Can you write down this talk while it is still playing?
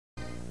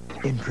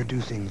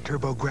Introducing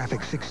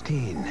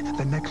TurboGrafx-16,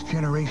 the next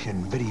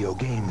generation video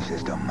game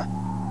system.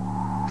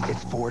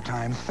 It's 4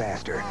 times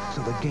faster,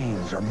 so the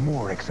games are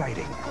more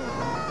exciting.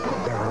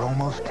 There are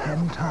almost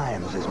 10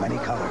 times as many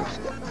colors,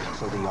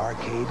 so the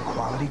arcade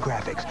quality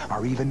graphics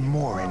are even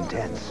more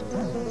intense.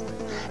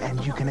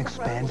 And you can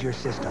expand your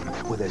system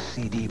with a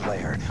CD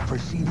player for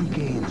CD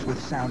games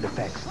with sound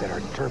effects that are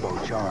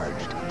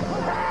turbocharged.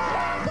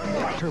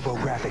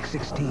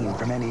 TurboGrafx-16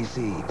 from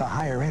NEC, the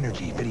higher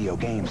energy video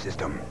game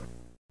system.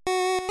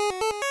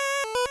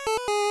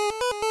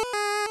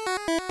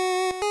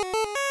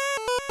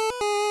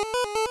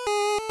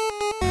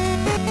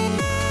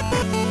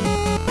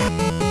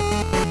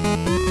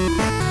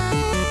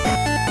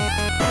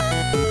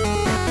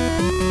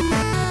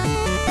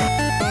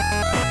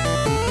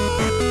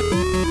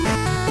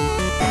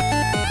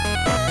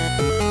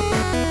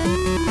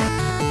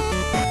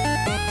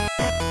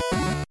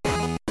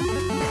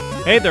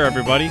 Hey there,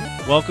 everybody.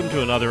 Welcome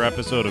to another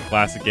episode of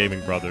Classic Gaming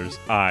Brothers.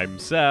 I'm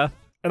Seth.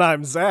 And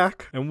I'm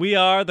Zach. And we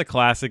are the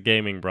Classic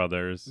Gaming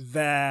Brothers.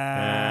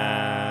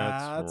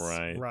 That's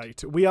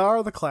right. We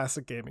are the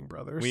Classic Gaming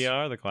Brothers. We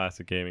are the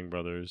Classic Gaming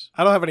Brothers.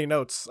 I don't have any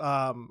notes.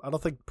 I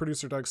don't think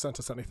producer Doug sent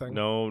us anything.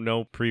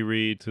 No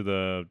pre-read to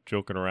the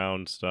joking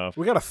around stuff.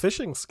 We got a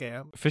phishing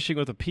scam. Phishing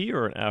with a P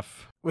or an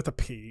F? With a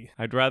P.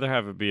 I'd rather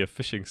have it be a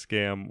phishing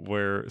scam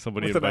where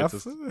somebody with invites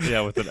us.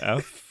 Yeah, with an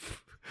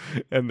F.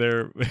 And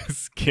they're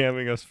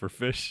scamming us for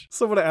fish.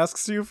 Someone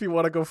asks you if you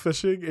want to go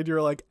fishing, and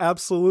you're like,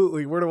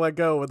 absolutely, where do I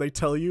go? And they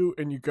tell you,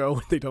 and you go,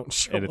 and they don't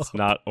show up. And it's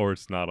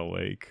not a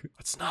lake.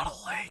 It's not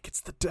a lake,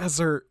 it's the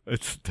desert.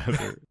 It's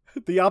desert.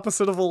 The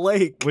opposite of a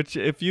lake. Which,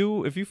 if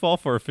you fall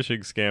for a phishing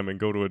scam and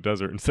go to a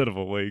desert instead of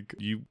a lake,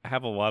 you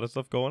have a lot of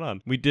stuff going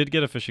on. We did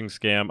get a phishing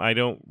scam. I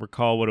don't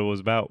recall what it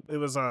was about. It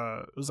was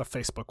a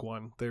Facebook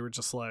one. They were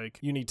just like,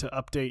 you need to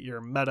update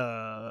your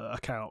Meta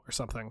account or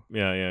something.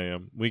 Yeah.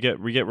 We get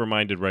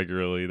reminded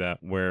regularly that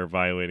we're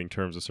violating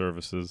terms of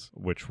services,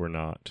 which we're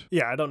not.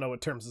 Yeah, I don't know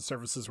what terms of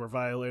services we're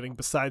violating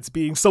besides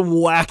being some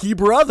wacky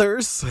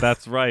brothers.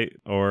 That's right.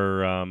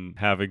 Or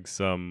having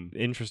some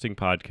interesting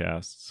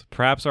podcasts.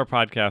 Perhaps our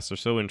podcasts are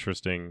so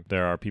interesting,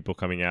 there are people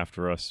coming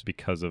after us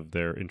because of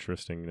their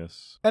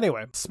interestingness.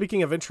 Anyway,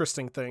 speaking of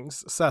interesting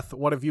things, Seth,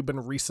 what have you been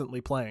recently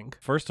playing?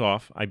 First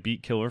off, I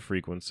beat Killer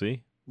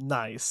Frequency.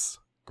 Nice.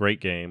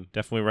 Great game.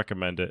 Definitely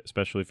recommend it,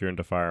 especially if you're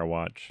into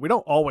Firewatch. We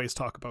don't always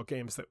talk about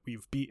games that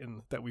we've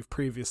beaten that we've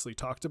previously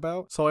talked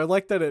about. So I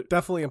like that it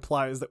definitely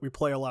implies that we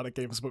play a lot of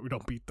games, but we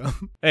don't beat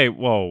them. Hey,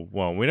 whoa.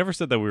 We never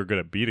said that we were good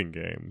at beating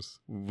games.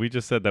 We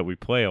just said that we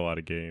play a lot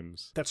of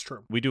games. That's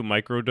true. We do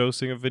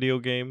microdosing of video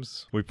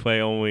games. We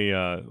play only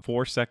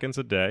 4 seconds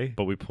a day,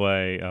 but we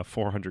play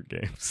 400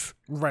 games.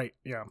 Right,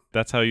 yeah.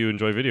 That's how you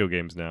enjoy video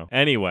games now.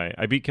 Anyway,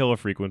 I beat Killer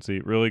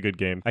Frequency. Really good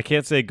game. I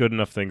can't say good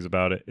enough things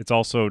about it. It's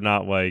also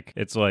not like,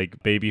 it's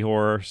like baby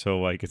horror, so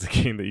like it's a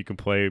game that you can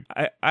play.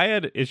 I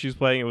had issues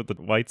playing it with the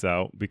lights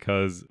out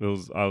because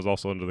I was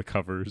also under the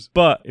covers.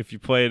 But if you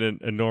play it in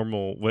a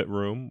normal lit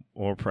room,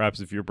 or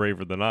perhaps if you're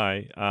braver than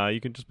I, you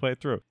can just play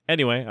it through.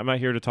 Anyway, I'm not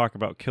here to talk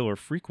about Killer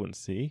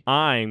Frequency.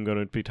 I'm going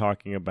to be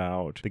talking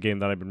about the game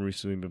that I've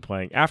recently been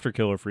playing after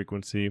Killer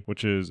Frequency,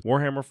 which is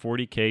Warhammer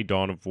 40k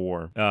Dawn of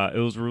War.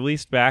 It was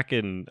released back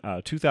in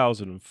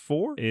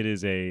 2004. It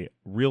is a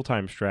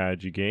real-time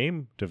strategy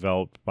game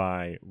developed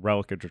by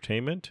Relic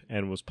Entertainment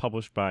and was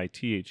published by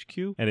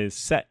THQ and is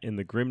set in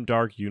the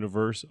grimdark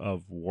universe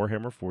of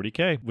Warhammer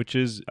 40k, which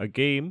is a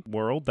game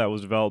world that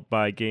was developed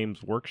by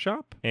Games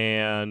Workshop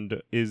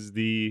and is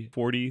the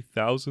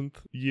 40,000th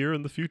year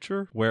in the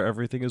future where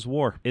everything is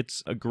war.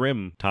 It's a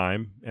grim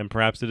time, and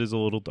perhaps it is a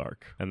little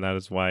dark, and that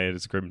is why it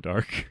is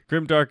grimdark.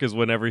 Grimdark is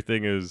when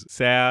everything is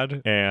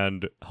sad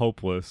and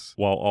hopeless,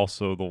 while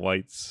also the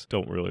lights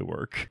don't really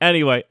work.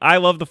 Anyway, I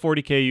love the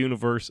 40k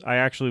universe. I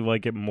actually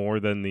like it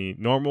more than the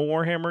normal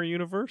Warhammer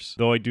universe,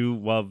 though I do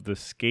love the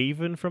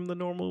Skaven from the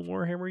normal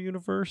Warhammer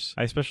universe.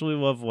 I especially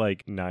love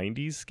like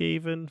 90s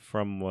Skaven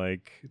from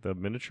like the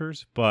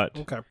miniatures, but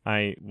okay.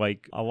 I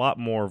like a lot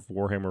more of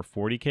Warhammer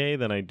 40k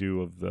than I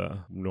do of the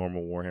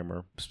normal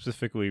Warhammer,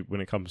 specifically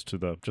when it comes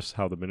to just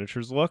how the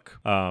miniatures look,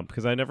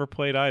 because I never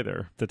played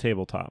either, the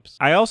tabletops.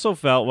 I also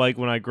felt like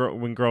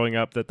when growing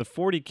up that the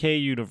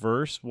 40k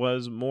universe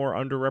was more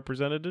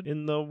underrepresented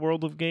in the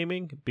world of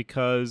gaming,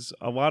 because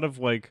a lot of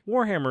like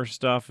Warhammer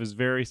stuff is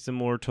very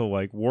similar to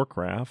like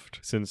Warcraft,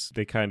 since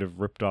they kind of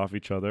ripped off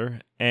each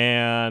other.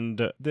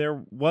 And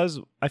there was,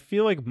 I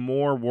feel like,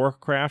 more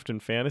Warcraft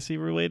and fantasy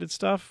related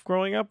stuff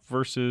growing up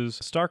versus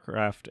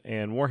StarCraft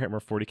and Warhammer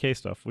 40k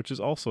stuff, which is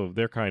also,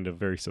 they're kind of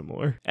very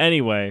similar.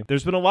 Anyway,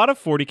 there's been a lot of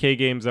 40k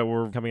games that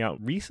were coming out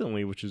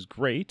recently, which is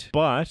great.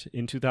 But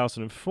in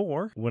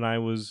 2004, when I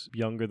was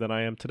younger than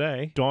I am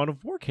today, Dawn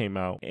of War came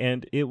out,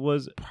 and it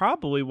was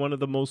probably one of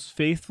the most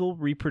faithful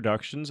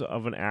reproductions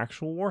of an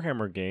actual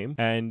Warhammer game.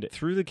 And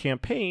through the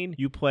campaign,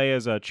 you play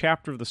as a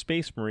chapter of the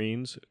Space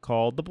Marines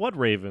called the Blood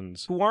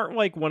Ravens, who aren't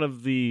like one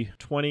of the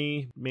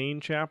 20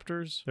 main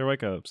chapters. They're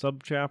like a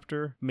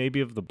sub-chapter,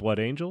 maybe of the Blood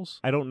Angels.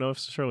 I don't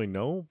necessarily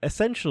know.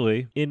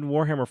 Essentially, in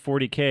Warhammer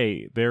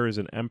 40k, there is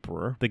an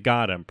emperor, the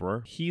God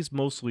Emperor. He's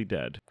mostly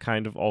dead,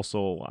 kind of also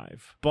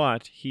alive.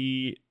 But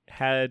he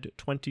had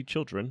 20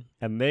 children,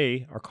 and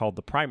they are called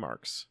the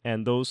Primarchs.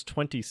 And those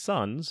 20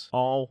 sons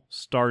all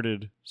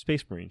started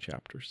Space Marine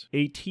chapters.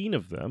 18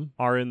 of them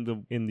are in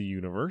the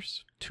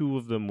universe. 2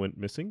 of them went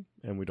missing,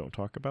 and we don't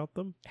talk about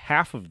them.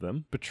 Half of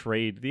them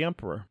betrayed the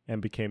Emperor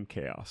and became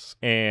Chaos.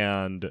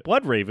 And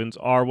Blood Ravens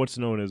are what's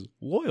known as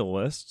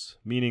loyalists,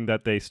 meaning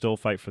that they still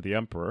fight for the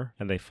Emperor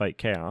and they fight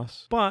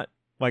Chaos. But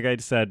like I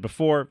said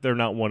before, they're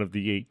not one of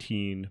the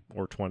 18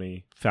 or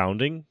 20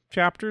 founding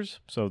chapters,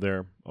 so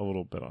they're a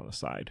little bit on the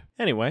side.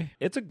 Anyway,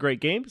 it's a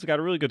great game. It's got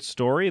a really good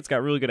story. It's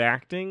got really good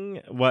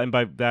acting. Well, and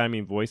by that I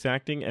mean voice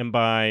acting. And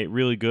by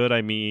really good,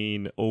 I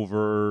mean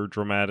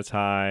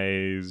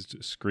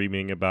over-dramatized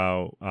screaming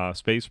about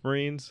Space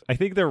Marines. I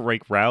think they're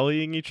like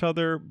rallying each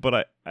other,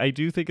 but I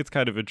do think it's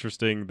kind of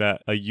interesting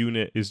that a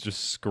unit is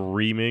just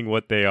screaming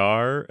what they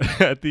are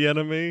at the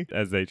enemy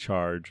as they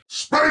charge.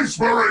 Space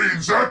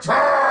Marines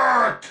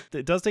attack!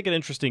 It does take an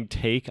interesting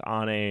take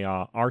on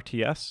a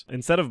RTS.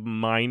 Instead of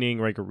mining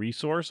like a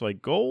resource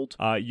like gold,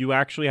 you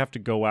actually have to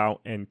go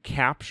out and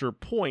capture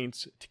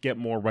points to get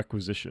more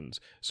requisitions.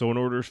 So in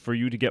order for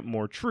you to get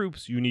more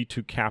troops, you need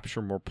to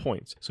capture more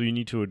points. So you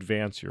need to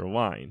advance your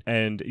line,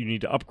 and you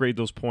need to upgrade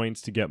those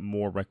points to get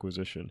more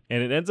requisition.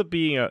 And it ends up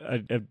being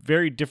a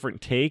very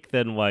different take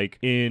than like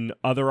in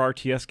other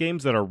RTS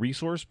games that are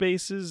resource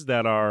bases,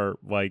 that are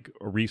like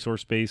a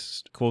resource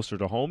base closer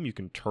to home. You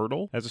can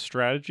turtle as a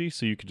strategy,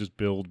 so you can just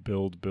build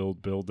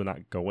and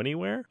not go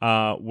anywhere.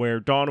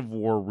 Where Dawn of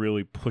War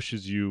really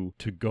pushes you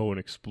to go and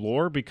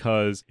explore,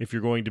 because if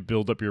you're going to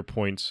build up your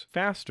points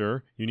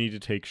faster, you need to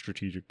take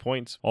strategic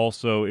points.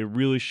 Also, it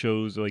really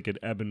shows like an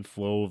ebb and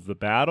flow of the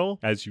battle.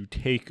 As you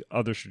take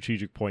other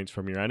strategic points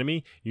from your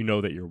enemy, you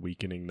know that you're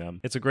weakening them.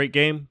 It's a great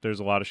game. There's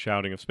a lot of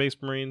shouting of Space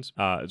Marines.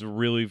 It's a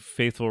really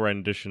faithful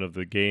rendition of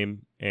the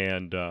game.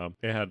 And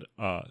it had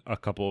a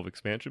couple of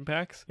expansion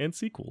packs and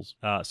sequels.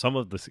 Some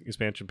of the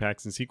expansion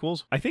packs and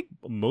sequels, I think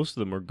most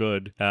of them are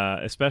good,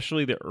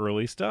 especially the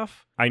early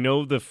stuff. I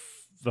know the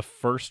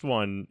first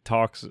one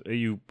talks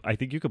I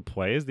think you could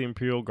play as the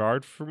Imperial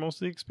Guard for most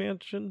of the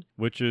expansion,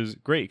 which is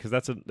great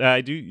because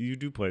you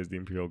do play as the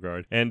Imperial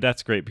Guard, and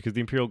that's great because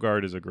the Imperial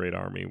Guard is a great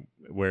army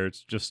where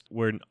it's just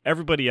where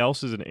everybody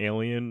else is an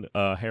alien,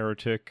 a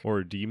heretic, or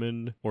a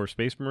demon, or a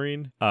Space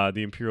Marine.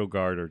 The Imperial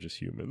Guard are just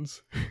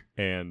humans,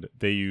 and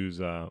they use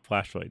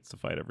flashlights to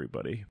fight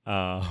everybody.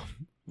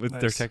 Nice.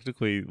 They're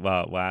technically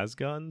las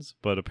guns,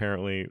 but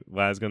apparently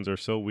las guns are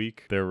so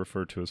weak they're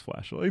referred to as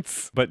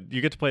flashlights. But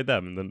you get to play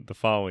them in the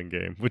following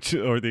game,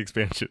 or the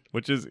expansion,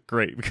 which is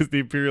great because the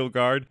Imperial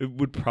Guard, it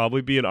would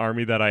probably be an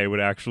army that I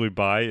would actually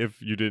buy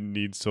if you didn't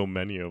need so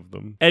many of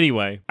them.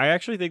 Anyway, I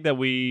actually think that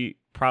we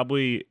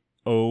probably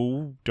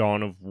owe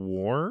Dawn of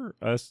War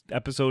a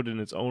episode in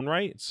its own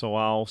right, so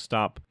I'll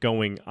stop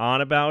going on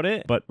about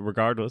it. But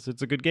regardless,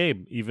 it's a good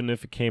game, even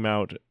if it came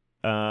out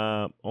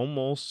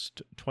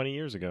almost 20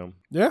 years ago.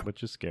 Yeah.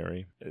 Which is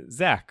scary.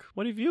 Zach,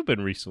 what have you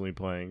been recently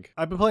playing?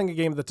 I've been playing a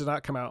game that did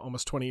not come out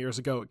almost 20 years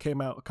ago. It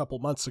came out a couple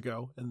months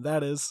ago, and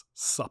that is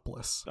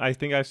Suppless. I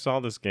think I saw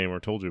this game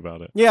or told you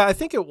about it. Yeah, I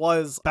think it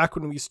was back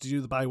when we used to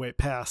do the buy-weight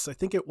pass. I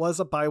think it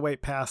was a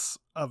buy-weight pass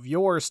of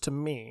yours to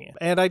me,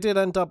 and I did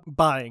end up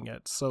buying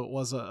it, so it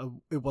was a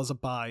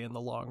buy in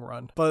the long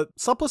run. But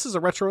Suppless is a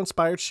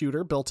retro-inspired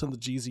shooter built in the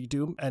GZ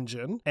Doom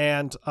engine,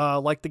 and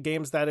like the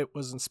games that it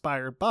was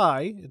inspired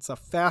by, it's a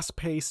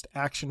fast-paced,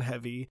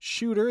 action-heavy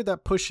shooter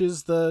that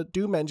pushes the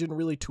Doom engine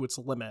really to its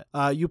limit.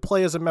 You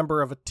play as a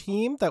member of a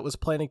team that was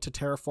planning to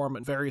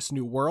terraform various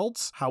new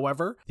worlds.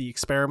 However, the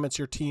experiments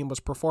your team was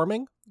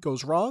performing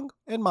goes wrong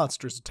and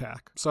monsters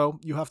attack. So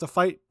you have to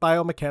fight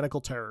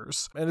biomechanical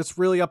terrors. And it's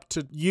really up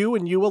to you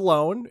and you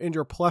alone and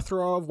your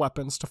plethora of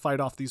weapons to fight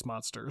off these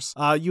monsters.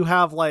 You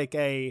have like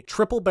a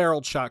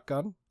triple-barreled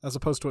shotgun as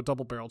opposed to a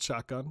double-barreled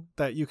shotgun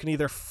that you can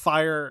either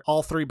fire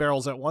all 3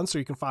 barrels at once or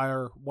you can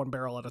fire 1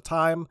 barrel at a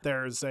time.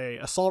 There's a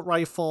assault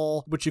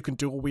rifle, which you can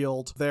dual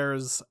wield.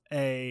 There's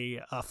a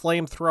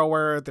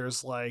flamethrower.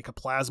 There's like a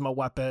plasma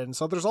weapon.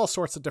 So there's all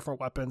sorts of different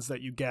weapons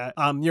that you get.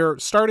 Your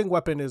starting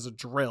weapon is a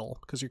drill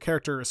because your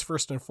character is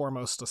first and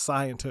foremost a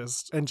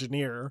scientist,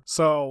 engineer.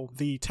 So not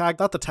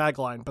the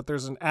tagline, but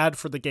there's an ad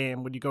for the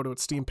game when you go to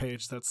its Steam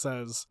page that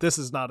says, "This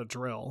is not a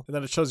drill." And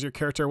then it shows your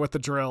character with the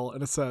drill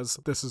and it says,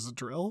 "This is a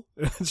drill."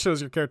 It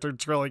shows your character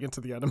drilling into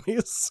the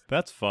enemies.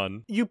 That's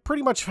fun. You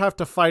pretty much have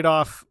to fight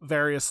off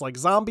various like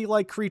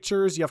zombie-like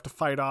creatures. You have to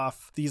fight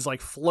off these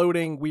like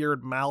floating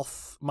weird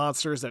mouth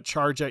monsters that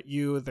charge at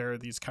you. There are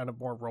these kind of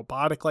more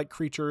robotic-like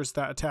creatures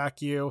that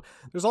attack you.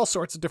 There's all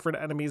sorts of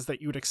different enemies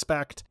that you'd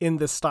expect in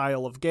this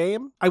style of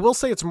game. I will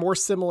say it's more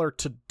similar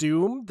to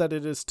Doom than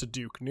it is to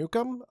Duke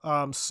Nukem.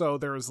 So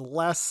there's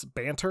less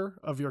banter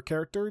of your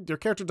character. Your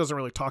character doesn't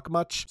really talk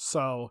much.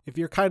 So if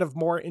you're kind of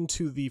more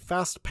into the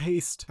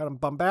fast-paced, kind of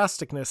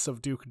bombastic slapstickness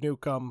of Duke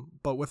Nukem,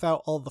 but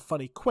without all the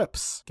funny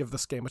quips. Give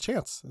this game a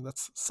chance. And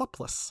that's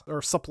Suplice.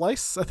 Or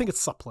Suplice? I think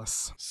it's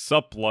Suplice.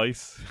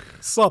 Suplice.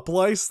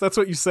 Suplice. That's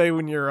what you say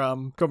when you're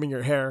combing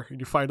your hair and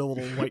you find a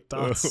little white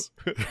dots.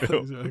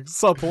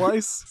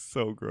 Suplice.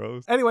 So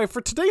gross. Anyway,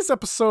 for today's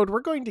episode,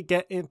 we're going to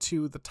get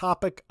into the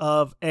topic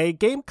of a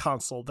game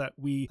console that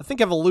we, I think,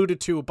 have alluded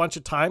to a bunch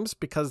of times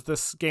because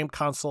this game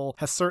console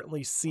has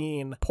certainly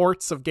seen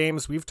ports of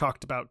games we've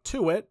talked about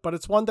to it, but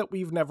it's one that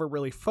we've never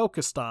really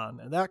focused on.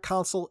 And that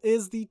console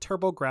is the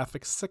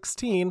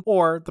TurboGrafx-16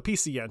 or the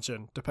PC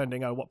Engine,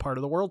 depending on what part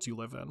of the world you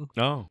live in.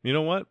 Oh, you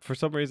know what? For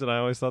some reason, I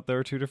always thought there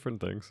were two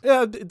different things.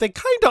 Yeah, they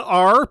kind of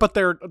are, but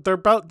they're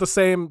about the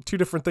same two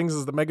different things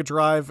as the Mega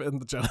Drive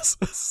and the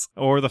Genesis.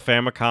 Or the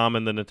Famicom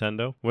and the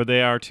Nintendo, where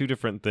they are two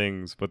different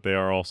things, but they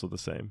are also the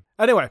same.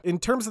 Anyway, in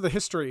terms of the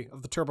history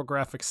of the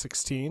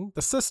TurboGrafx-16,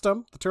 the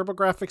system, the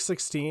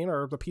TurboGrafx-16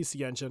 or the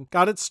PC Engine,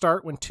 got its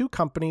start when two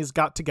companies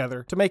got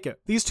together to make it.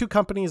 These two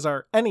companies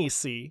are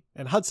NEC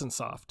and Hudson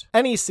Soft.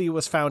 NEC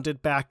was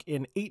founded back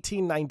in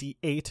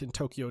 1898 in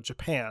Tokyo,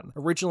 Japan,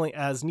 originally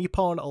as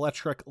Nippon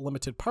Electric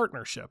Limited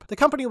Partnership. The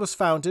company was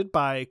founded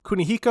by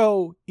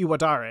Kunihiko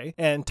Iwadare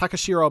and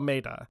Takashiro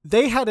Maeda.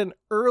 They had an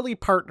early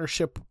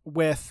partnership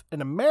with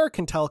an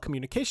American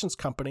telecommunications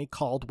company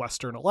called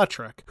Western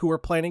Electric, who were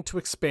planning to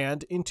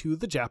expand into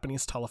the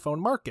Japanese telephone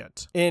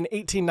market. In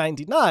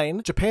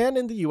 1899, Japan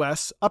and the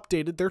US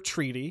updated their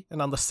treaty,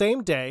 and on the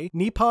same day,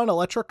 Nippon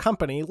Electric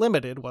Company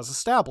Limited was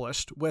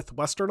established, with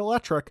Western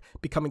Electric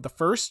becoming the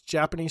first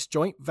Japanese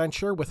joint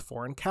venture with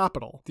foreign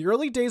capital. The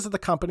early days of the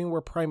company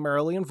were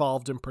primarily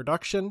involved in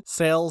production,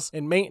 sales,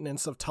 and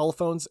maintenance of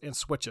telephones and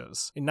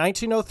switches. In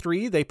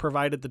 1903, they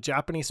provided the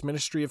Japanese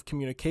Ministry of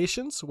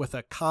Communications with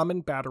a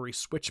common battery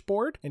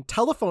switchboard, and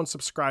telephone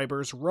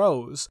subscribers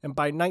rose, and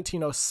by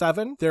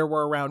 1907, there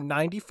were around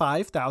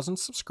 95,000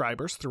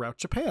 subscribers throughout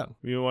Japan.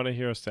 You want to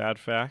hear a sad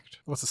fact?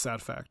 What's a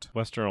sad fact?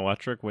 Western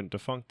Electric went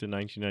defunct in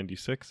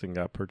 1996 and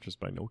got purchased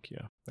by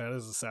Nokia. That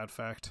is a sad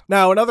fact.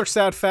 Now, another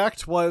sad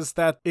fact was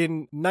that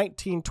in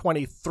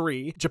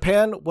 1923,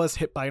 Japan was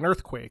hit by an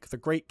earthquake, the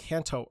Great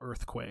Kanto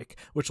earthquake,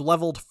 which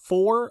leveled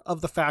 4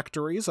 of the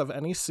factories of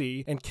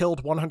NEC and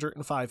killed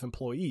 105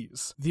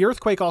 employees. The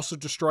earthquake also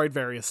destroyed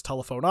various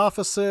telephone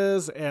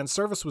offices, and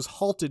service was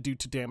halted due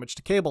to damage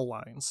to cable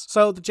lines.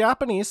 So the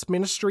Japanese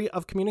Ministry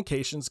of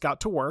Communications got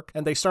to work,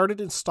 and they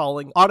started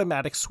installing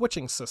automatic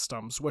switching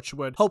systems, which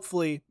would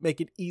hopefully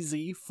make it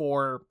easy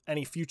for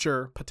any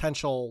future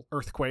potential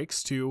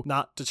earthquakes to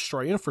not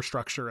destroy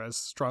infrastructure as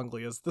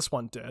strongly as this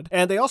one did.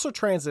 And they also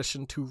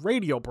transitioned to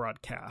radio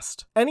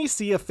broadcast.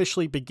 NEC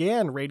officially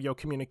began radio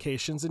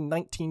communications in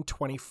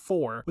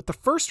 1924, with the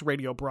first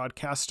radio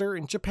broadcaster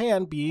in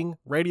Japan being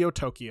Radio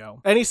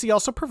Tokyo. NEC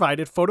also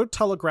provided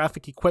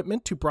phototelegraphic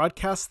equipment to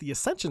broadcast the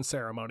Ascension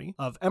ceremony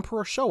of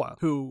Emperor Showa,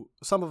 who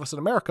some of us in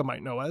America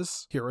might know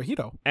as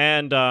Hirohito.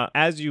 And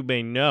as you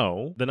may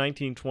know, the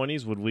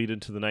 1920s would lead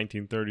into the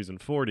 1930s and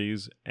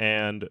 40s,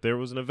 and there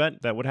was an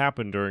event that would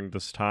happen during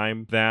this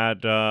time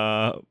that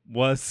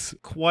was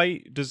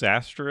quite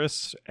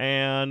disastrous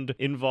and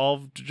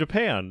involved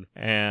Japan,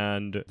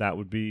 and that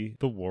would be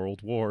the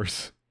World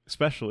Wars.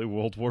 Especially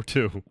World War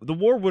II. The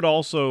war would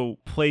also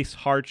place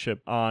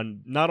hardship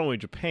on not only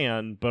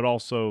Japan, but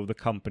also the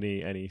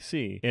company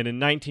NEC. And in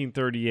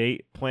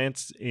 1938,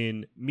 plants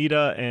in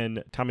Mita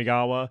and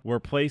Tamigawa were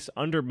placed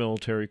under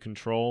military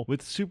control,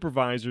 with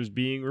supervisors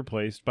being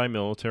replaced by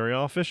military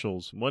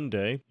officials. One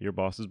day, your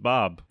boss is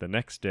Bob. The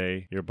next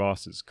day, your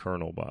boss is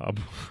Colonel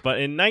Bob. But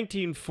in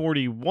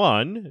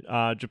 1941,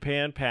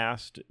 Japan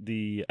passed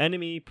the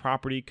Enemy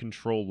Property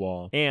Control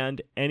Law,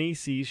 and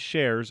NEC's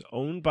shares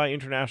owned by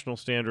International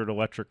Standard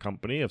Electric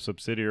Company, a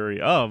subsidiary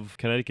of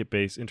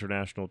Connecticut-based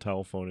International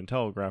Telephone and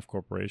Telegraph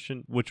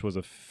Corporation, which was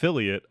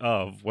affiliate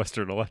of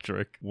Western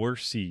Electric, were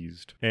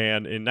seized.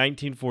 And in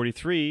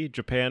 1943,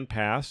 Japan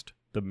passed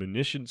the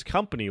Munitions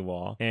Company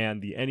Law,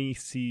 and the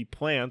NEC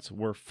plants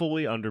were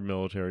fully under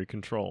military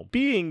control.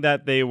 Being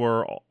that they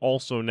were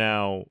also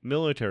now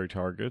military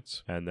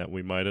targets, and that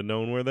we might have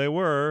known where they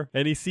were,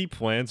 NEC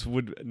plants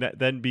would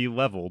then be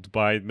leveled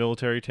by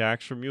military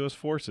attacks from U.S.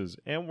 forces,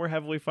 and were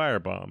heavily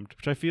firebombed,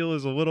 which I feel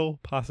is a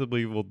little,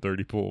 possibly a little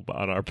dirty pool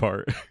on our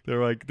part.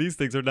 They're like, these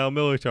things are now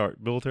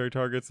military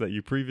targets that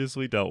you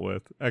previously dealt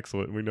with.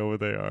 Excellent, we know where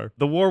they are.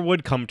 The war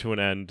would come to an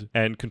end,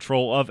 and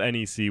control of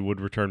NEC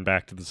would return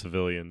back to the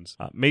civilians.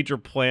 Major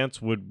plants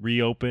would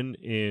reopen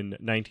in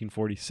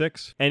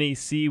 1946.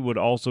 NEC would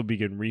also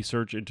begin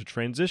research into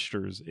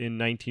transistors in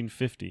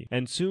 1950,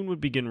 and soon would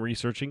begin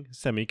researching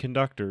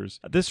semiconductors.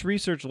 This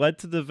research led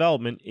to the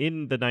development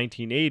in the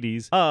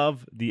 1980s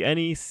of the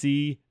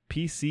NEC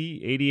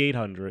PC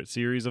 8800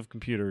 series of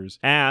computers.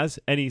 As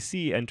NEC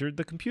entered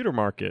the computer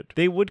market,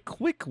 they would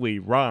quickly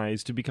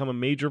rise to become a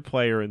major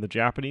player in the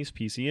Japanese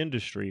PC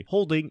industry,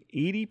 holding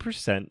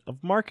 80%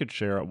 of market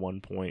share at one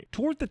point.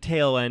 Toward the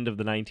tail end of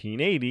the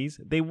 1980s,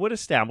 they would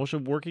establish a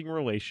working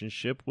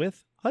relationship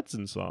with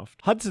Hudson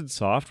Soft. Hudson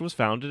Soft was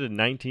founded in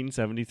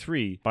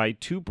 1973 by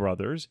two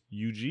brothers,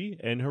 Yuji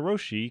and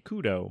Hiroshi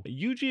Kudo.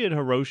 Yuji and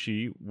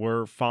Hiroshi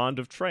were fond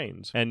of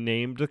trains and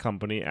named the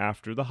company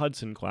after the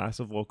Hudson class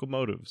of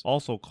locomotives,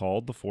 also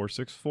called the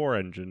 464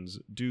 engines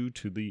due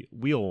to the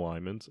wheel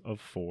alignments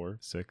of 4,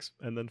 6,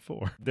 and then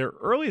 4. Their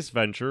earliest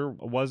venture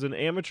was an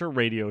amateur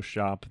radio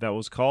shop that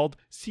was called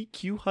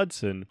CQ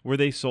Hudson, where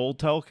they sold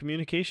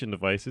telecommunication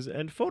devices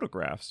and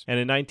photographs. And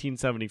in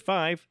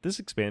 1975, this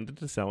expanded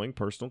to selling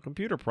personal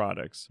computer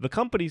products. The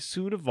company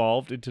soon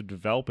evolved into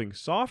developing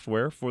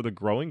software for the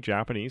growing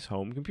Japanese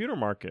home computer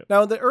market.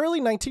 Now, in the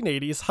early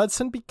 1980s,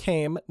 Hudson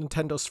became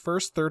Nintendo's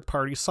first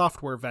third-party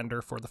software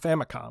vendor for the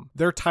Famicom.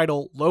 Their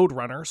title, Lode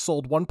Runner,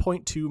 sold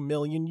 1.2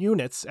 million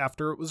units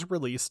after it was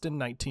released in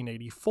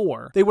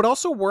 1984. They would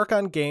also work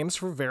on games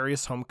for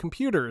various home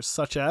computers,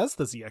 such as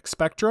the ZX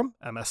Spectrum,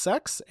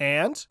 MSX,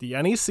 and the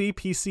NEC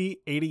PC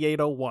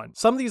 8801.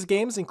 Some of these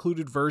games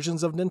included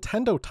versions of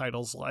Nintendo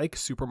titles like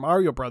Super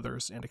Mario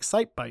Bros. And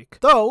Excitebike,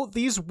 though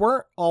these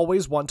weren't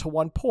always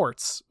one-to-one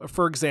ports.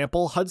 For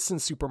example, Hudson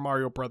Super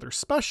Mario Bros.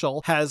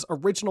 Special has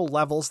original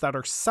levels that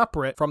are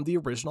separate from the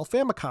original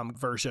Famicom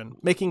version,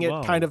 making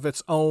it kind of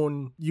its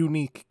own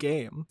unique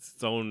game.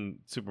 Its own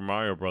Super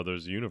Mario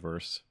Brothers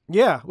universe.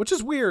 Yeah, which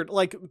is weird.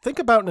 Like, think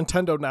about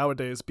Nintendo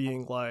nowadays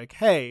being like,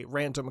 hey,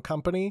 random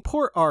company,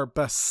 port our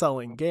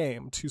best-selling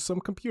game to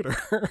some computer.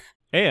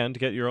 And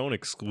get your own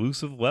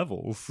exclusive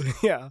levels.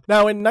 Yeah.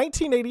 Now, in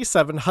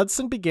 1987,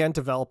 Hudson began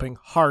developing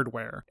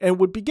hardware and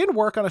would begin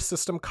work on a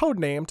system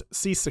codenamed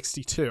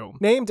C62,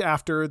 named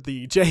after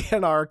the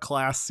JNR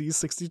Class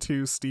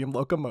C62 steam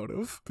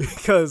locomotive,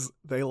 because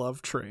they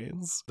love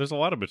trains. There's a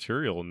lot of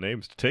material and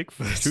names to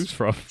choose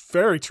from.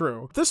 Very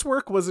true. This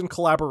work was in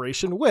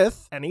collaboration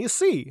with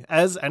NEC,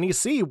 as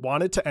NEC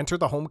wanted to enter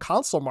the home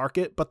console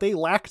market, but they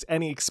lacked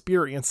any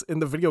experience in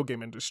the video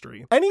game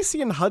industry.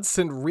 NEC and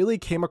Hudson really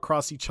came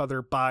across each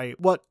other by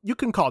what you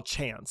can call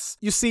chance.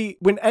 You see,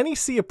 when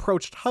NEC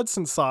approached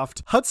Hudson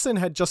Soft, Hudson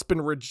had just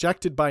been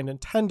rejected by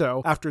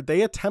Nintendo after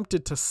they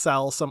attempted to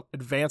sell some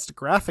advanced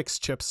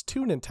graphics chips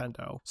to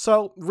Nintendo.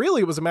 So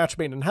really it was a match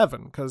made in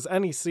heaven, because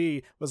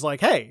NEC was like,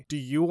 hey, do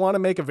you want to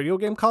make a video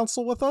game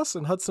console with us?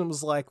 And Hudson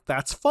was like,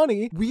 that's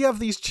funny. We have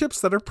these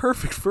chips that are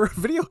perfect for a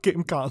video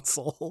game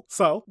console.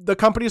 So the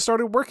companies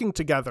started working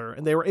together,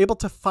 and they were able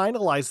to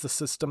finalize the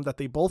system that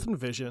they both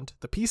envisioned,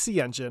 the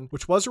PC Engine,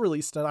 which was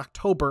released in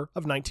October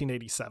of 1987.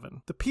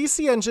 The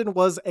PC Engine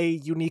was a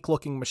unique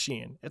looking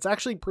machine. It's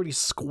actually pretty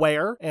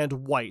square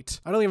and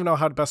white. I don't even know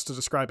how best to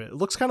describe it. It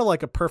looks kind of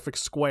like a perfect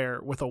square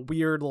with a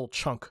weird little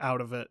chunk out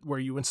of it where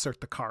you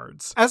insert the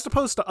cards. As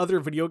opposed to other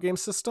video game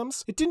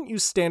systems, it didn't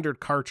use standard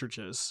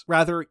cartridges.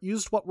 Rather, it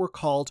used what were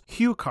called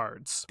hue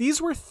cards.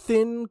 These were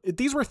thin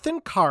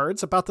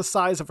cards about the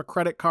size of a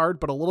credit card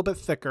but a little bit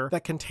thicker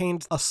that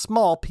contained a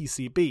small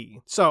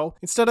PCB. So,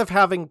 instead of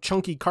having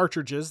chunky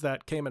cartridges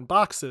that came in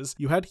boxes,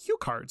 you had hue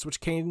cards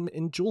which came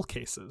in jewel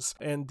cases.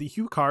 And the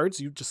hue cards,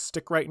 you just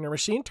stick right in your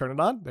machine, turn it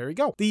on, there you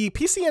go. The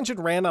PC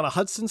Engine ran on a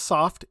Hudson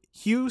Soft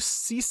Hue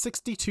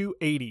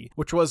C6280,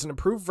 which was an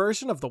improved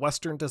version of the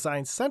Western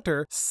Design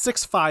Center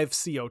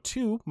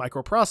 65CO2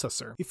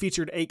 microprocessor. It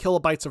featured 8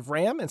 kilobytes of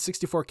RAM and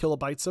 64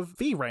 kilobytes of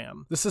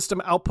VRAM. The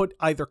system output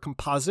either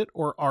composite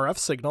or RF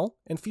signal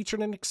and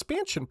featured an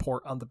expansion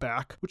port on the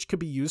back, which could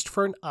be used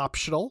for an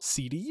optional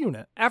CD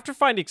unit. After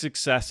finding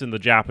success in the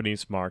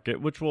Japanese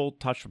market, which we'll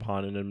touch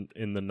upon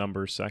in the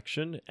numbers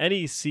section,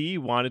 NEC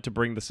wanted to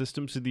bring the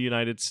system to the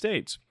United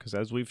States, because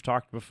as we've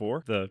talked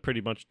before, the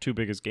pretty much two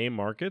biggest game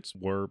markets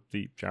were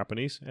the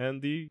Japanese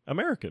and the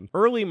American.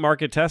 Early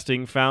market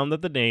testing found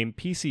that the name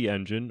PC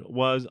Engine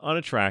was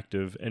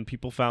unattractive, and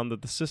people found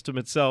that the system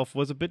itself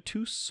was a bit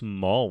too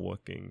small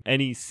looking.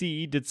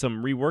 NEC did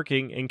some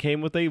reworking and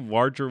came with a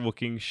larger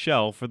looking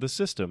shell for the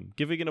system,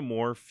 giving it a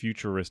more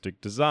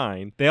futuristic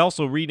design. They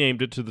also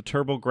renamed it to the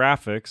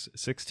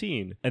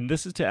TurboGrafx-16, and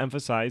this is to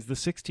emphasize the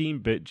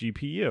 16-bit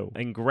GPU,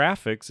 and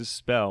graphics is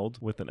spelled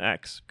with an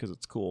X because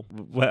it's cool.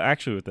 Well,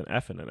 actually with an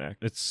F and an X.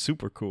 It's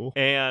super cool.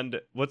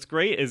 And what's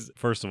great is,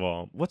 first of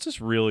all, let's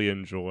just really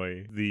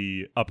enjoy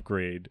the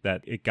upgrade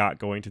that it got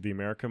going to the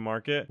American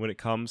market when it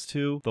comes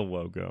to the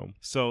logo.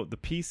 So the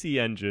PC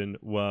Engine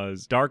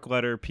was dark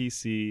letter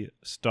PC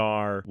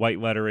star, white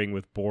lettering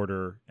with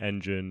border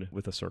engine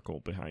with a circle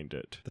behind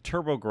it. The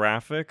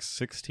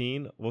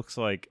TurboGrafx-16 looks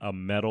like a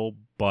metal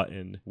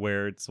button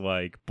where it's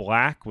like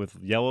black with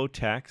yellow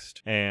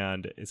text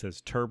and it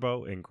says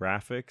turbo and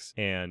graphics,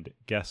 and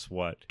guess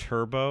what?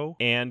 Turbo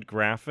and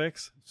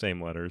graphics,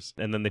 same letters,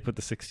 and then they put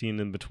the 16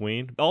 in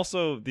between.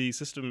 Also, the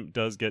system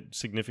does get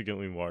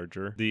significantly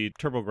larger. The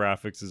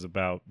TurboGrafx is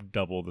about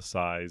double the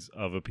size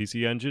of a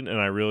PC Engine, and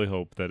I really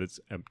hope that it's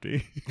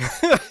empty.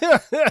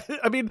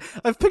 I mean,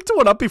 I've picked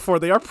one up before.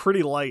 They are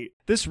pretty light.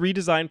 This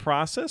redesign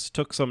process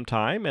took some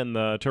time, and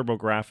the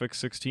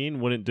TurboGrafx-16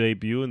 wouldn't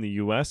debut in the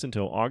US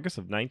until August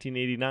of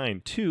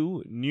 1989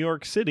 to New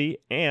York City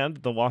and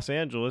the Los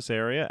Angeles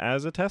area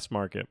as a test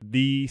market.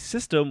 The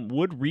system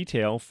would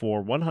retail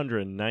for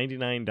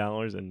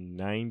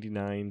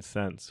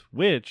 $199.99,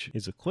 which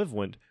is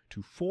equivalent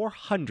to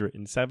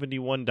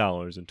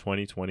 $471 in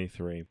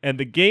 2023. And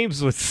the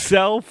games would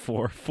sell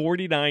for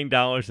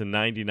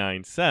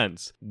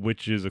 $49.99,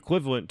 which is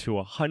equivalent to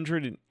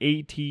 $118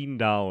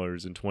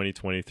 in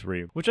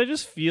 2023, which I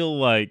just feel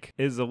like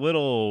is a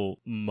little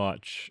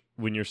much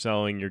when you're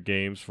selling your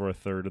games for a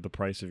third of the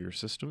price of your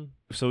system.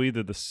 So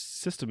either the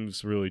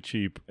system's really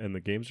cheap and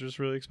the games are just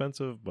really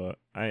expensive, but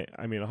I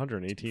mean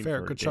 118 fair,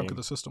 for a good game. chunk of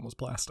the system was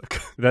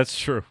plastic. That's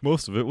true.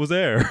 Most of it was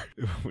air,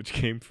 which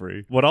came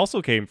free. What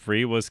also came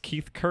free was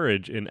Keith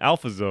Courage in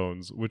Alpha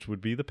Zones, which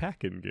would be the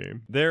pack-in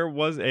game. There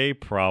was a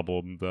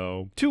problem,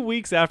 though. 2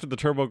 weeks after the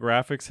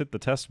TurboGrafx hit the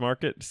test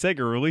market,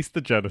 Sega released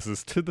the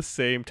Genesis to the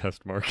same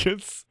test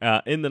markets.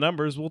 In the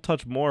numbers, we'll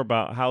touch more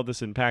about how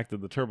this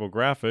impacted the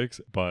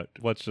TurboGrafx, but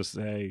let's just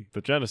say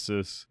the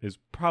Genesis is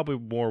probably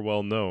more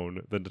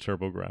well-known than the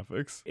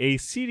TurboGrafx. A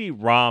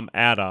CD-ROM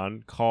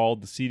add-on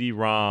called the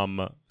CD-ROM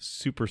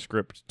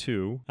Superscript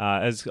 2,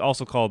 as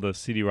also called the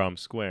CD-ROM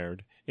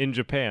Squared, in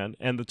Japan,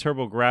 and the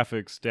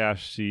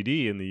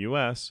TurboGrafx-CD in the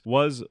US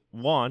was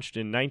launched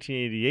in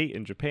 1988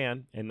 in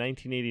Japan and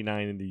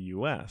 1989 in the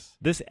US.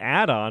 This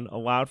add-on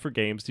allowed for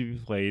games to be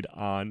played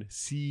on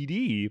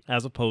CD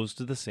as opposed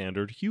to the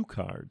standard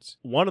HuCards.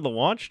 One of the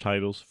launch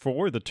titles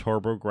for the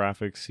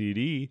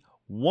TurboGrafx-CD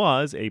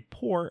was a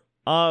port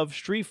of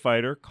Street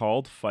Fighter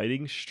called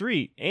Fighting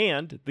Street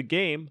and the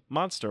game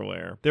Monster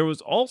Lair. There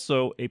was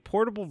also a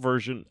portable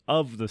version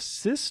of the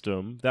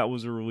system that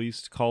was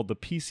released called the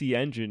PC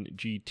Engine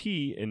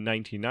GT in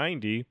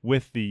 1990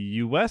 with the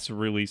US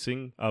release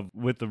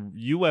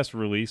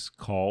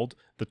called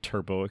the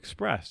Turbo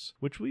Express,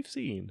 which we've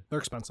seen. They're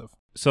expensive.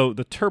 So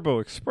the Turbo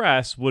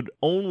Express would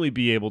only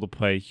be able to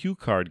play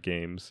HuCard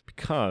games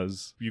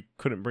because you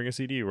couldn't bring a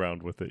CD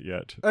around with it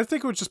yet. I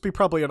think it would just be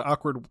probably an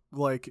awkward,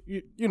 like,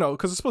 you know,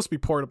 because it's supposed to be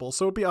portable,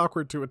 so it'd be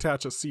awkward to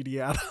attach a CD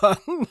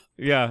add-on.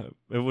 Yeah,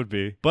 it would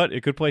be. But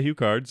it could play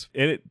HuCards,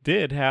 and it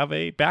did have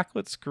a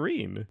backlit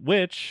screen,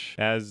 which,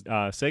 as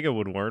Sega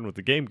would learn with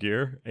the Game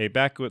Gear, a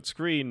backlit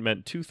screen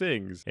meant two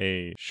things: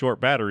 a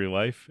short battery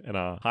life and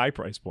a high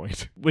price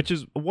point, which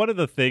is one of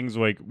the things,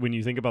 like, when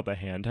you think about the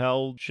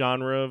handheld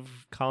genre of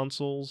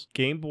consoles,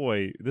 Game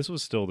Boy, this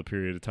was still the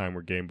period of time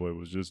where Game Boy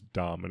was just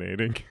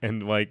dominating,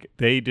 and like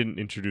they didn't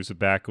introduce a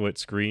backlit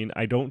screen,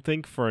 I don't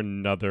think, for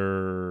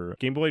another.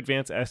 Game Boy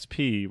Advance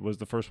SP was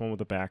the first one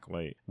with a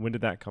backlight. When did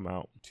that come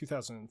out?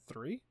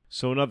 2003.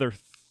 So another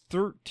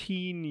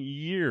 13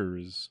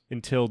 years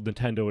until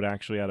Nintendo would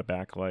actually add a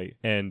backlight,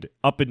 and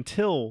up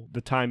until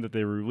the time that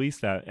they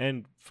released that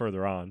and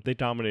further on, they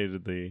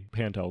dominated the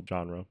handheld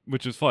genre,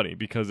 which is funny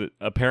because it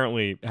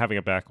apparently having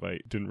a backlight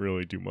didn't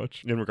really do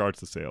much in regards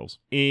to sales.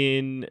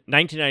 In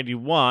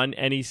 1991,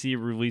 NEC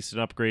released an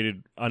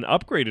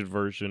upgraded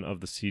version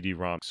of the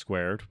CD-ROM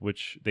Squared,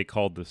 which they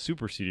called the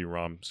Super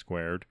CD-ROM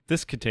Squared.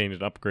 This contained an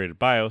upgraded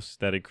BIOS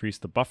that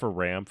increased the buffer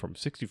RAM from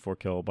 64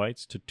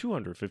 kilobytes to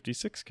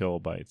 256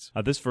 kilobytes.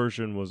 This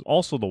version was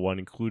also the one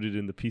included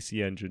in the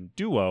PC Engine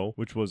Duo,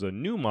 which was a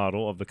new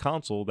model of the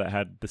console that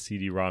had the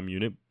CD-ROM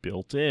unit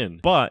built in.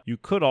 But you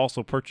could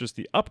also purchase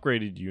the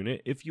upgraded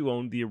unit if you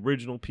owned the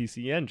original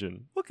PC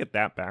Engine. Look at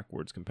that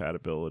backwards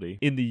compatibility.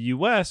 In the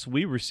US,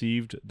 we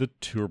received the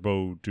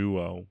Turbo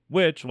Duo,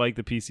 which, like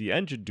the PC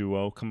Engine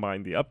Duo,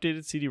 combined the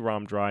updated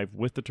CD-ROM drive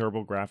with the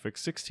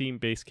TurboGrafx-16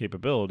 base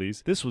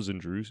capabilities. This was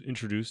introduced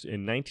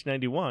in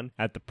 1991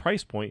 at the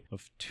price point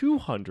of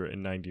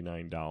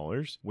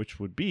 $299,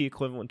 which would be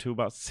equivalent to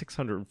about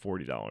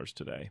 $640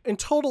 today. In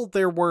total,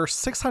 there were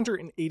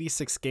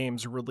 686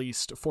 games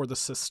released for the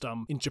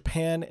system in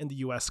Japan and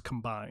the US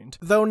combined.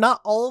 Though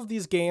not all of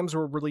these games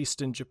were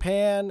released in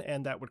Japan,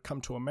 and that would come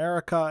to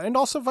America, and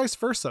also vice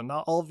versa.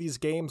 Not all of these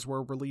games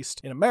were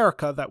released in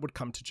America that would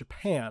come to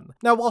Japan.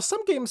 Now, while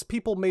some games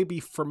people may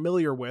be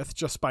familiar with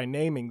just by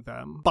naming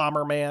them,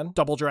 Bomberman,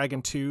 Double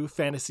Dragon 2,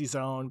 Fantasy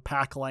Zone,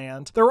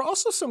 Pac-Land, there were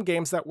also some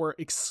games that were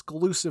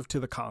exclusive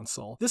to the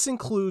console. This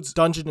includes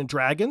Dungeons &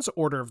 Dragons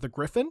Order of the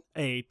Griffin,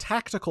 a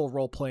tactical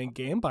role-playing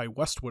game by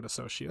Westwood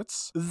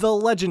Associates, The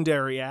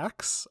Legendary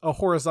Axe, a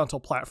horizontal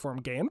platform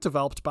game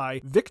developed by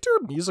Victor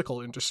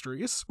Musical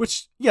Industries,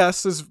 which,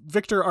 yes, is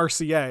Victor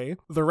RCA,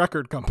 the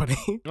record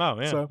company. Oh,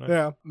 yeah. So, nice.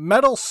 yeah.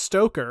 Metal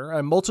Stoker,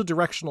 a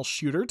multi-directional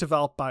shooter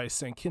developed by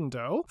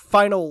Sankindo,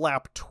 Final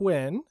Lap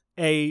Twin,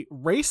 a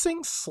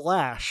racing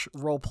 /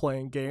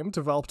 role-playing game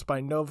developed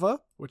by Nova,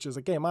 which is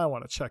a game I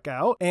want to check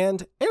out,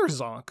 and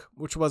Airzonk,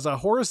 which was a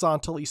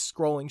horizontally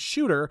scrolling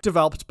shooter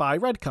developed by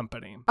Red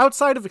Company.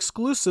 Outside of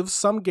exclusives,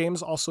 some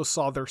games also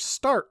saw their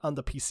start on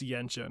the PC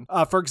Engine.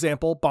 For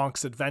example,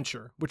 Bonk's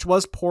Adventure, which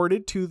was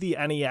ported to the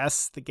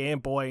NES, the Game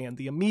Boy, and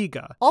the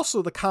Amiga.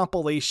 Also, the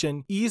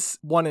compilation Ys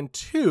 1 and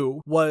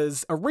 2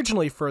 was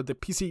originally for the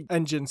PC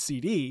Engine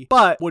CD,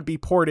 but would be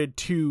ported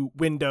to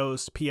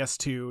Windows,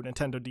 PS2,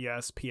 Nintendo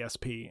DS,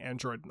 PSP,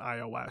 Android, and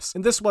iOS.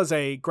 And this was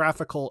a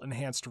graphical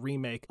enhanced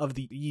remake of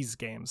the Ys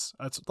games.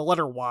 It's the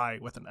letter Y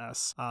with an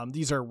S.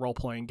 These are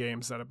role-playing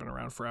games that have been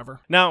around forever.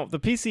 Now, the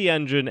PC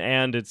Engine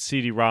and its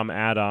CD-ROM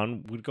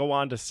add-on would go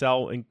on to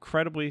sell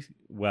incredibly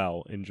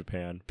well in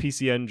Japan.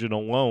 PC Engine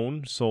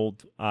alone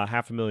sold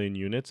 500,000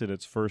 units in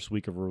its first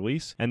week of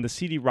release, and the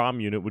CD-ROM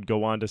unit would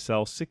go on to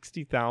sell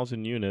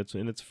 60,000 units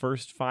in its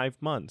first 5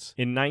 months.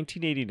 In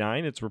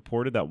 1989, it's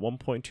reported that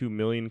 1.2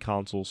 million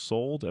consoles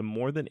sold and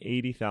more than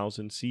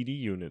 80,000 CD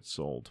units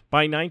sold.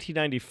 By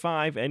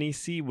 1995,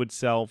 NEC would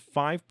sell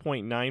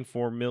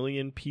 5.94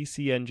 million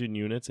PC Engine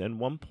units and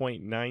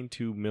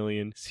 1.92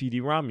 million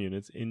CD-ROM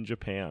units in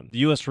Japan. The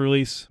US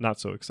release, not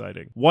so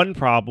exciting. One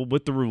problem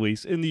with the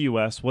release in the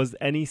US was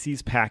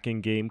NEC's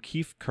packing game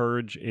Keep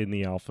Courage in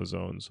the Alpha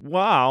Zones.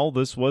 While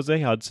this was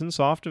a Hudson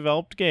Soft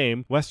developed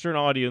game, Western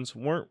audience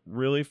weren't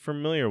really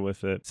familiar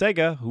with it.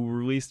 Sega, who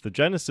released the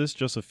Genesis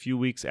just a few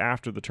weeks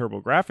after the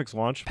TurboGrafx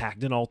launch,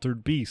 packed an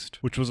Altered Beast,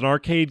 which was an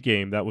arcade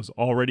game that was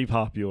already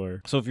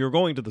popular. So if you were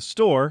going to the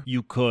store,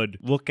 you could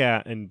look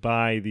at and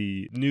buy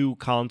the new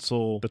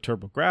console, the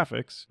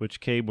TurboGrafx, which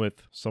came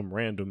with some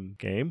random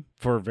game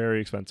for a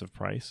very expensive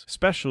price.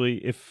 Especially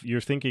if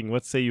you're thinking,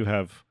 let's say you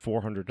have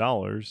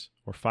 $400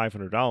 or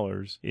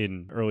 $500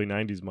 in early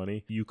 90s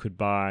money, you could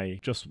buy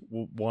just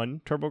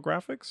one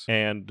TurboGrafx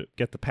and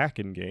get the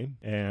pack-in game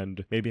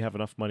and maybe have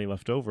enough money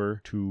left over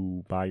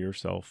to buy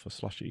yourself a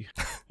slushie.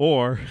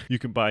 Or you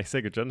can buy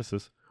Sega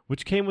Genesis,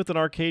 which came with an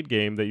arcade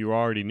game that you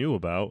already knew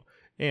about,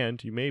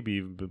 and you may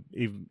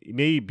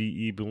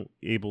be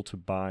able to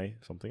buy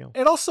something else.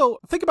 And also,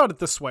 think about it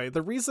this way.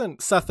 The reason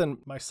Seth and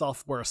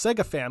myself were a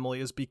Sega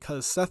family is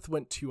because Seth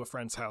went to a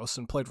friend's house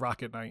and played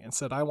Rocket Knight and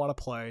said, I want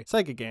to play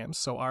Sega games.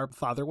 So our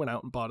father went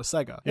out and bought a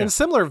Sega. Yeah. In a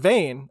similar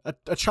vein,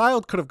 a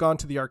child could have gone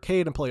to the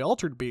arcade and play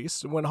Altered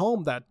Beast and went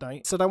home that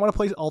night, said, I want to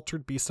play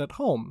Altered Beast at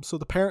home. So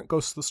the parent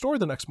goes to the store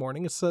the next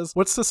morning and says,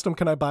 what system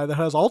can I buy that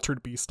has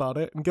Altered Beast on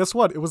it? And guess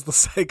what? It was the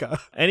Sega.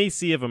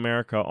 NEC of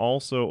America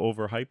also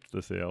overhyped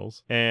the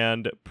sales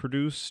and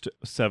produced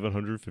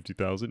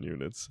 750,000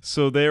 units.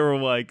 So they were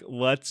like,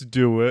 let's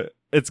do it.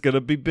 It's going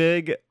to be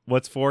big.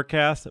 What's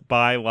forecast?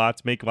 Buy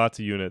lots, make lots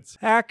of units.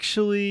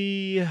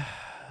 Actually,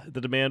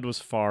 the demand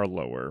was far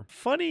lower.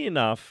 Funny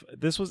enough,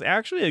 this was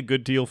actually a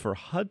good deal for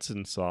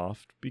Hudson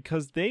Soft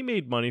because they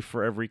made money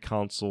for every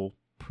console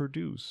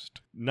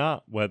produced,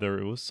 not whether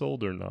it was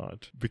sold or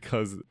not,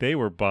 because they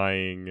were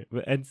buying,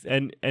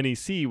 and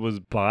NEC was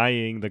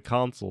buying the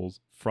consoles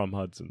from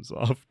Hudson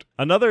Soft.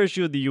 Another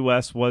issue in the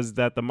US was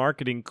that the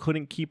marketing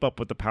couldn't keep up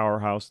with the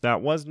powerhouse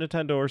that was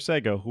Nintendo or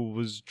Sega, who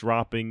was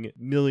dropping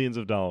millions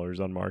of dollars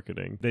on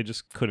marketing. They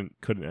just couldn't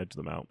edge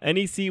them out.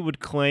 NEC would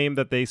claim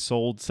that they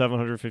sold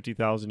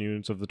 750,000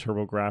 units of the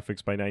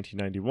TurboGrafx by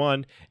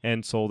 1991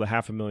 and sold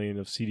 500,000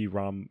 of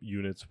CD-ROM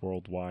units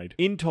worldwide.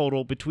 In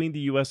total, between the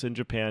US and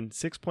Japan,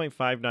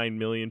 6.59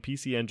 million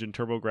PC Engine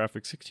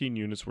TurboGrafx-16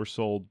 units were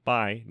sold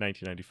by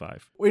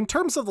 1995. In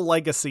terms of the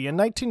legacy, in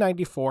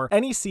 1994,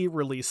 NEC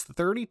released the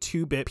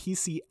 32-bit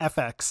PC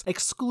FX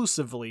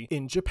exclusively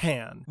in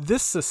Japan.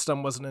 This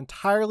system was an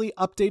entirely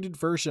updated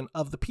version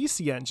of the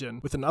PC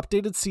Engine with an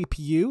updated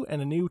CPU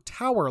and a new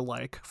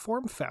tower-like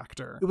form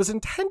factor. It was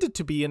intended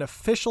to be an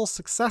official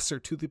successor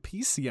to the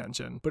PC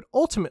Engine, but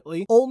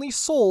ultimately only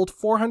sold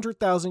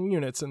 400,000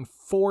 units in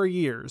 4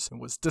 years and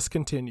was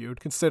discontinued,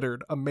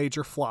 considered a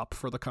major flop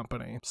for the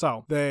company.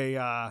 So they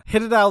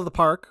hit it out of the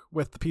park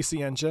with the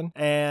PC Engine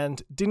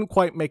and didn't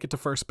quite make it to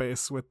first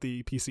base with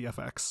the PC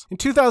FX. In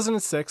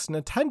 2006,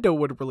 Nintendo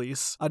would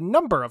release a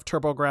number of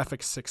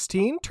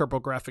TurboGrafx-16,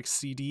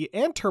 TurboGrafx-CD,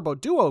 and Turbo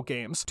Duo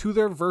games to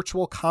their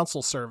virtual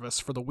console service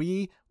for the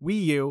Wii,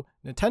 Wii U,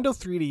 Nintendo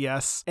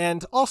 3DS,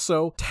 and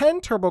also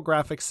 10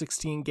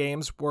 TurboGrafx-16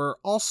 games were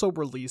also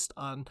released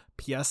on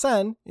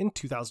PSN in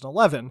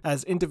 2011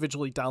 as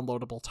individually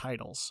downloadable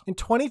titles. In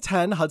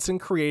 2010, Hudson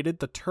created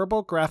the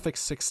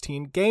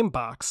TurboGrafx-16 Game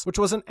Box, which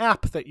was an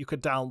app that you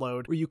could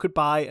download where you could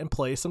buy and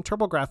play some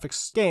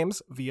TurboGrafx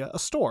games via a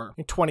store.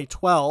 In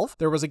 2012,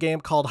 there was a game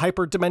called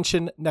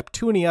Hyperdimension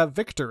Neptunia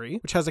Victory,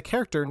 which has a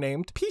character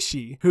named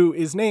Pishi, who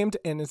is named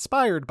and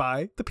inspired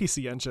by the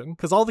PC Engine,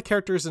 because all the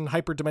characters in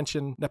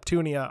Hyperdimension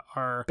Neptunia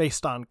are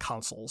based on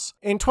consoles.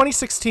 In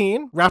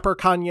 2016, rapper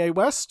Kanye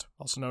West,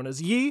 also known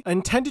as Ye,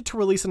 intended to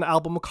release an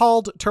album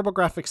called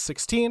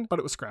TurboGrafx-16, but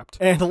it was scrapped.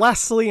 And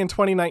lastly, in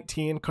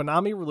 2019,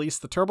 Konami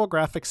released the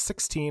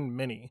TurboGrafx-16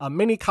 Mini, a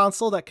mini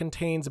console that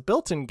contains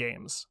built-in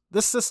games.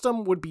 This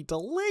system would be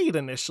delayed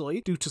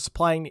initially due to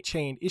supply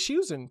chain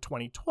issues in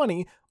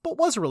 2020, but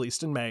was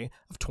released in May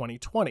of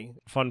 2020.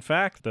 Fun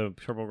fact, the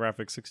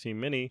TurboGrafx-16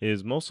 Mini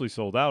is mostly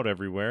sold out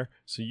everywhere,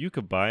 so you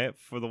could buy it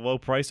for the low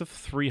price of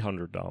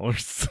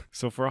 $300.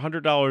 So for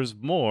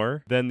 $100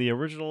 more than the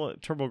original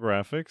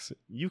TurboGrafx,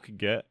 you could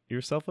get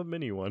yourself a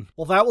mini one.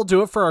 Well, that will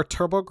do it for our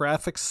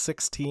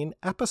TurboGrafx-16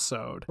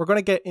 episode. We're going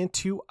to get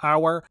into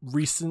our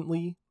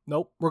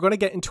we're going to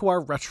get into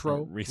our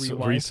retro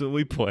rewind.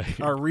 Recently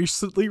played. Our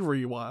recently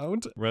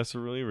rewound.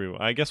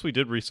 I guess we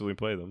did recently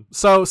play them.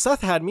 So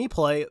Seth had me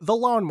play The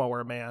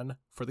Lawnmower Man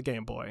for the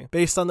Game Boy.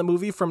 Based on the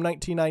movie from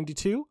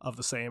 1992 of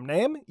the same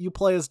name, you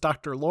play as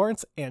Dr.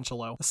 Lawrence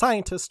Angelo, a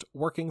scientist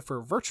working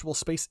for Virtual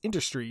Space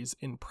Industries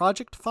in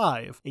Project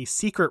 5, a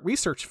secret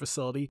research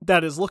facility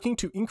that is looking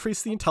to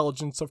increase the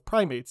intelligence of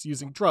primates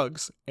using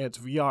drugs and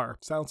VR.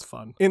 Sounds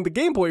fun. In the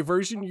Game Boy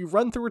version, you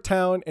run through a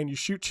town and you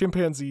shoot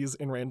chimpanzees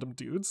and random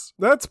dudes.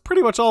 That's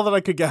pretty much all that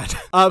I could get.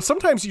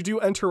 Sometimes you do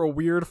enter a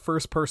weird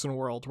first-person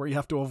world where you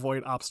have to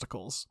avoid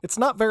obstacles. It's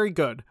not very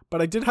good,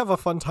 but I did have a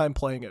fun time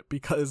playing it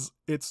because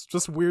it's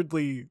just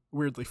weirdly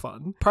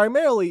fun.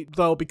 Primarily,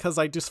 though, because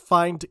I just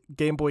find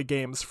Game Boy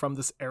games from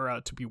this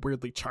era to be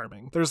weirdly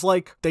charming. There's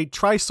they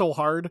try so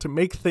hard to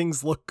make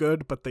things look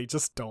good, but they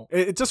just don't.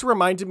 It just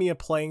reminded me of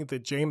playing the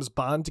James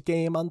Bond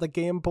game on the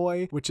Game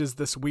Boy, which is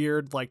this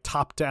weird,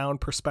 top-down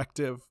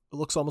perspective. It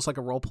looks almost like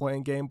a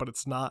role-playing game, but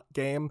it's not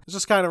game. It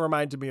just kind of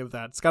reminded me of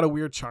that. It's got a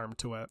weird charm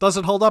to it. Does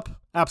it hold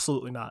up?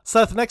 Absolutely not.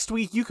 Seth, next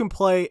week you can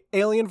play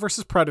Alien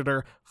vs.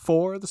 Predator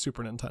for the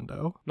Super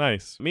Nintendo.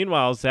 Nice.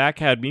 Meanwhile, Zach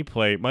had me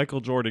play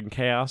Michael Jordan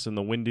Chaos in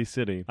the Windy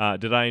City.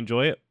 Did I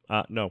enjoy it?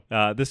 No.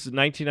 This is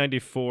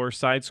 1994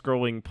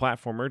 side-scrolling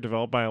platformer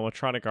developed by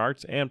Electronic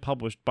Arts and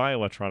published by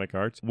Electronic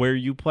Arts, where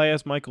you play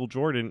as Michael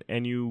Jordan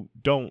and you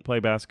don't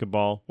play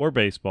basketball or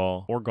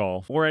baseball or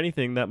golf or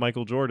anything that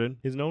Michael Jordan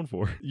is known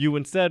for. You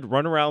instead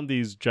run around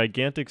these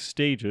gigantic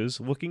stages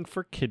looking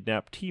for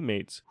kidnapped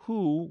teammates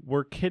who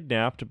were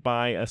kidnapped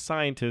by a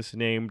scientist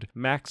named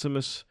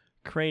Maximus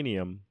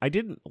Cranium. I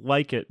didn't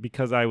like it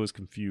because I was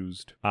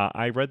confused.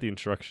 I read the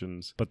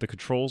instructions, but the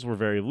controls were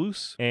very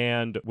loose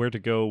and where to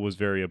go was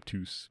very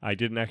obtuse. I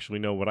didn't actually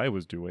know what I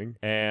was doing,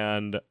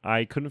 and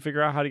I couldn't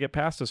figure out how to get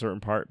past a certain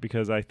part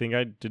because I think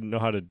I didn't know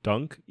how to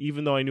dunk,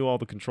 even though I knew all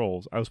the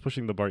controls. I was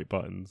pushing the right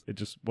buttons. It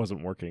just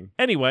wasn't working.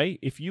 Anyway,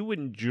 if you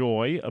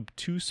enjoy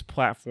obtuse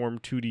platform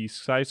 2D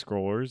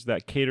side-scrollers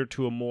that cater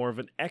to a more of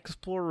an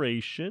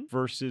exploration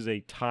versus a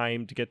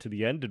time to get to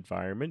the end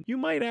environment, you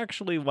might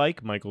actually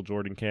like Michael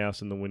Jordan Chaos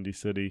in the Windy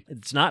City.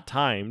 It's not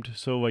timed,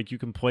 so you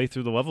can play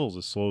through the levels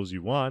as slow as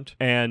you want,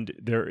 and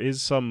there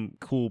is some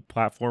cool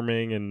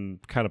platforming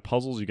and kind of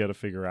puzzles you got to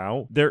figure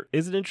out. There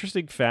is an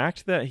interesting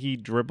fact that he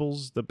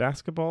dribbles the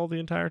basketball the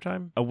entire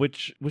time,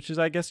 which is,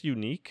 I guess,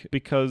 unique,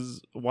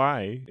 because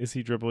why is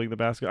he dribbling the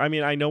basketball? I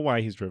mean, I know why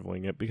he's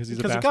dribbling it, because he's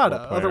a basketball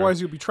player. Otherwise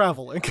you'd be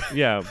traveling.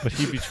 Yeah, but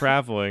he'd be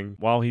traveling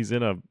while he's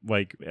in a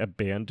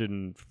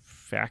abandoned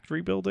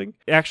factory building.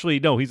 Actually,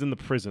 no, he's in the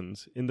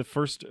prisons. In the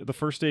first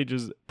stage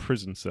is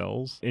prison cells,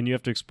 and you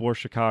have to explore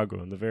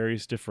Chicago and the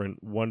various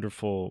different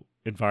wonderful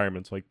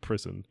environments like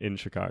prison in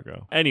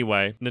Chicago.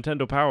 Anyway,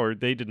 Nintendo Power,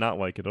 they did not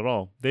like it at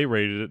all. They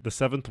rated it the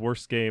 7th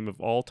worst game of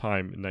all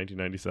time in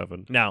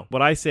 1997. Now,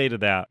 what I say to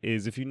that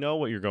is if you know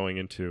what you're going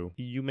into,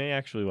 you may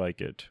actually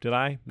like it. Did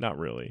I? Not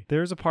really.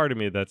 There's a part of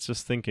me that's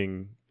just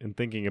thinking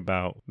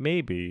about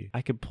maybe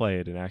I could play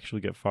it and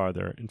actually get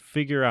farther and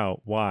figure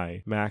out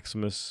why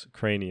Maximus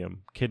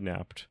Cranium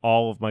kidnapped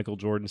all of Michael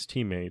Jordan's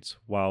teammates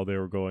while they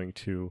were going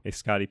to a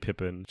Scottie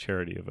Pippen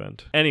charity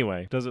event.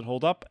 Anyway, does it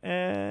hold up?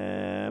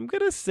 I'm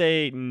gonna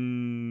say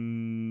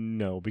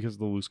no, because of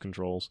the loose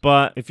controls.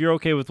 But if you're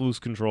okay with loose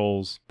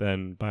controls,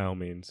 then by all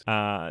means.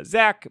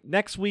 Zach,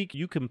 next week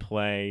you can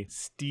play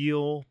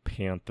Steel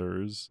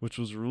Panthers, which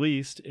was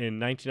released in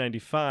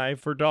 1995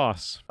 for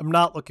DOS. I'm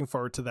not looking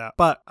forward to that,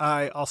 but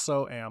I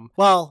also am.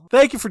 Well,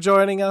 thank you for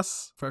joining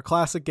us for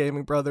Classic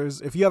Gaming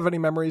Brothers. If you have any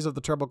memories of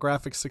the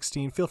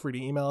TurboGrafx-16, feel free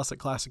to email us at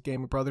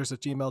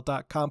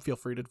classicgamingbrothers@gmail.com. Feel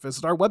free to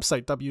visit our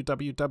website,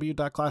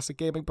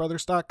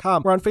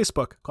 www.classicgamingbrothers.com. We're on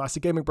Facebook,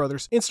 Classic Gaming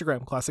Brothers,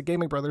 Instagram, Classic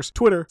Gaming Brothers,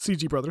 Twitter,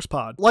 CG Brothers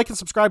Pod. Like and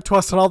subscribe to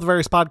us on all the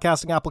various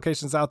podcasting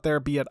applications out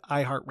there, be it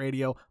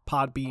iHeartRadio,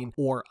 Podbean,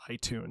 or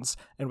iTunes.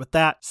 And with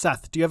that,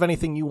 Seth, do you have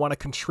anything you want to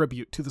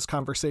contribute to this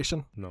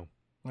conversation? No.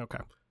 Okay.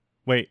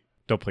 Wait.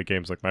 Don't play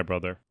games like my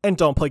brother. And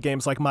don't play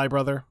games like my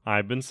brother.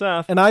 I've been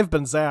Seth. And I've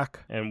been Zach.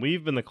 And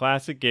we've been the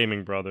Classic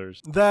Gaming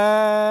Brothers. That's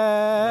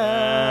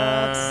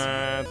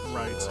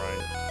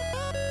right.